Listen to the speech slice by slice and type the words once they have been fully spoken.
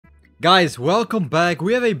Guys, welcome back.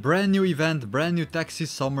 We have a brand new event, brand new taxi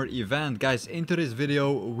summer event. Guys, in today's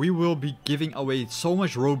video, we will be giving away so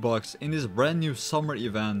much Robux in this brand new summer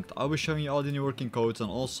event. I'll be showing you all the new working codes, and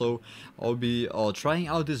also I'll be trying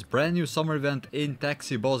out this brand new summer event in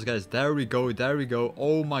Taxi Boss. Guys, there we go, there we go.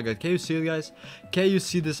 Oh my god, can you see it, guys? Can you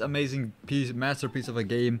see this amazing masterpiece of a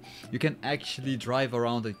game? You can actually drive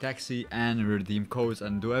around a taxi and redeem codes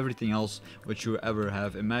and do everything else which you ever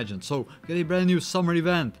have imagined. So, get a brand new summer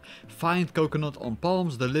event. Find coconut on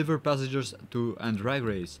palms, deliver passengers to and drag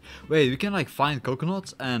race. Wait, we can like find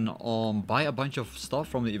coconuts and buy a bunch of stuff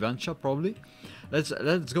from the event shop probably. Let's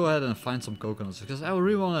go ahead and find some coconuts, because I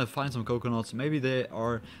really want to find some coconuts. Maybe they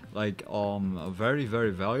are like very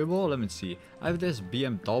valuable. Let me see. I have this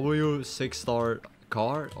BMW 6-star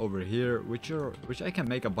car over here, which I can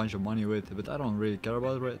make a bunch of money with, but I don't really care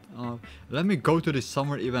about it right now. Let me go to this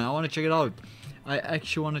summer event. I want to check it out. I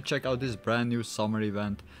actually want to check out this brand new summer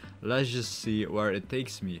event. Let's just see where it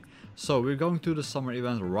takes me. So we're going to the summer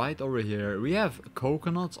event right over here. We have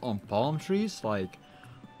coconuts on palm trees. Like,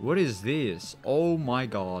 what is this? Oh my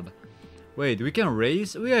god. Wait, we can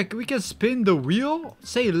race? We can spin the wheel?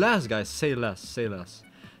 Say less, guys. Say less. Say less.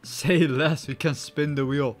 Say less. We can spin the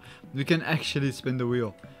wheel. We can actually spin the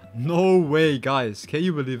wheel. No way, guys. Can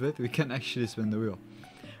you believe it? We can actually spin the wheel.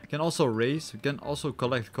 We can also race. We can also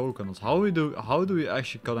collect coconuts. How do we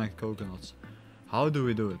actually collect coconuts? How do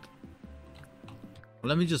we do it?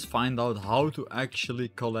 Let me just find out how to actually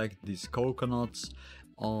collect these coconuts.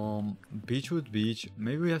 Beachwood Beach.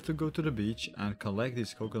 Maybe we have to go to the beach and collect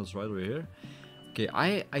these coconuts right over here. Okay,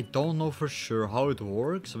 I don't know for sure how it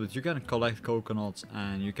works, but you can collect coconuts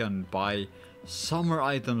and you can buy summer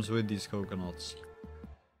items with these coconuts.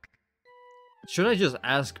 Should I just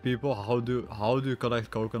ask people how do you collect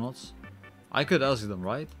coconuts? I could ask them,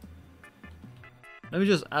 right? Let me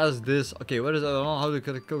just ask this. Okay, what is I don't know how to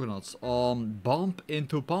collect coconuts. Bump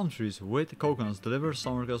into palm trees with coconuts. Deliver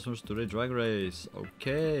summer customers to the drag race.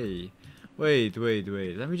 Okay. Wait.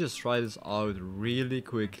 Let me just try this out really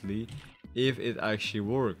quickly. If it actually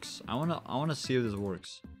works. I wanna see if this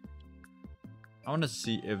works. I wanna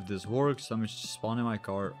see if this works. Let me just spawn in my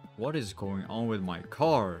car. What is going on with my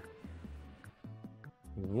car?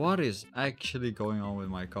 What is actually going on with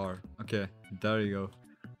my car? Okay, there you go.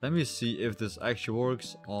 Let me see if this actually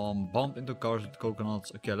works. Bump into cars with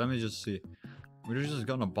coconuts. Okay, let me just see. We're just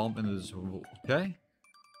gonna bump into this. Okay.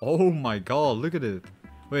 Oh my god, look at it.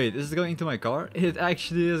 Wait, is it going into my car? It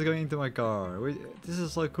actually is going into my car. Wait, this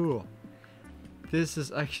is so cool. This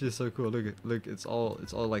is actually so cool. Look, it's all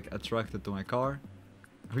like attracted to my car.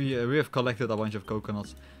 We have collected a bunch of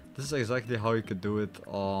coconuts. This is exactly how you could do it.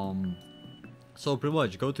 So pretty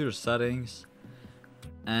much go to your settings.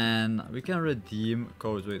 And we can redeem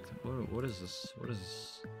codes. Wait, what is this? What is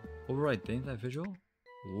this? Override daytime visual?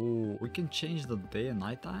 Oh, we can change the day and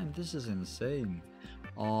nighttime? This is insane.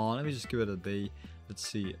 Let me just give it a day. Let's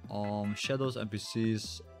see. Shadows,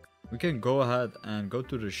 NPCs. We can go ahead and go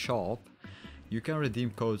to the shop. You can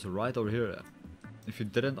redeem codes right over here. If you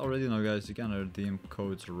didn't already know, guys, you can redeem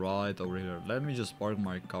codes right over here. Let me just park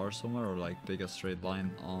my car somewhere, or like take a straight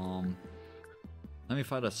line. Let me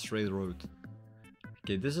find a straight road.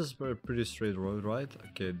 Okay, this is a pretty straight road, right?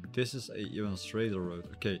 Okay, this is a even straighter road.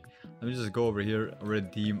 Okay, let me just go over here,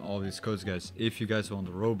 redeem all these codes, guys. If you guys want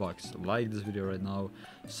Robux, like this video right now,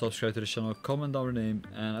 subscribe to the channel, comment down your name,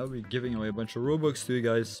 and I'll be giving away a bunch of Robux to you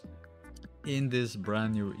guys in this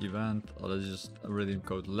brand new event. Let's just redeem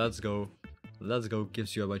code. Let's go. Let's go.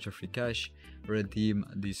 Gives you a bunch of free cash. Redeem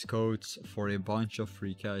these codes for a bunch of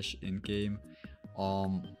free cash in game.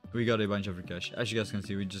 We got a bunch of free cash. As you guys can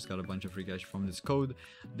see, we just got a bunch of free cash from this code.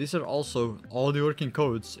 These are also all the working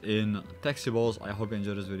codes in Taxi Balls. I hope you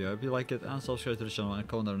enjoyed this video. I hope you like it, and subscribe to the channel and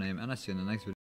comment our name, and I see you in the next video.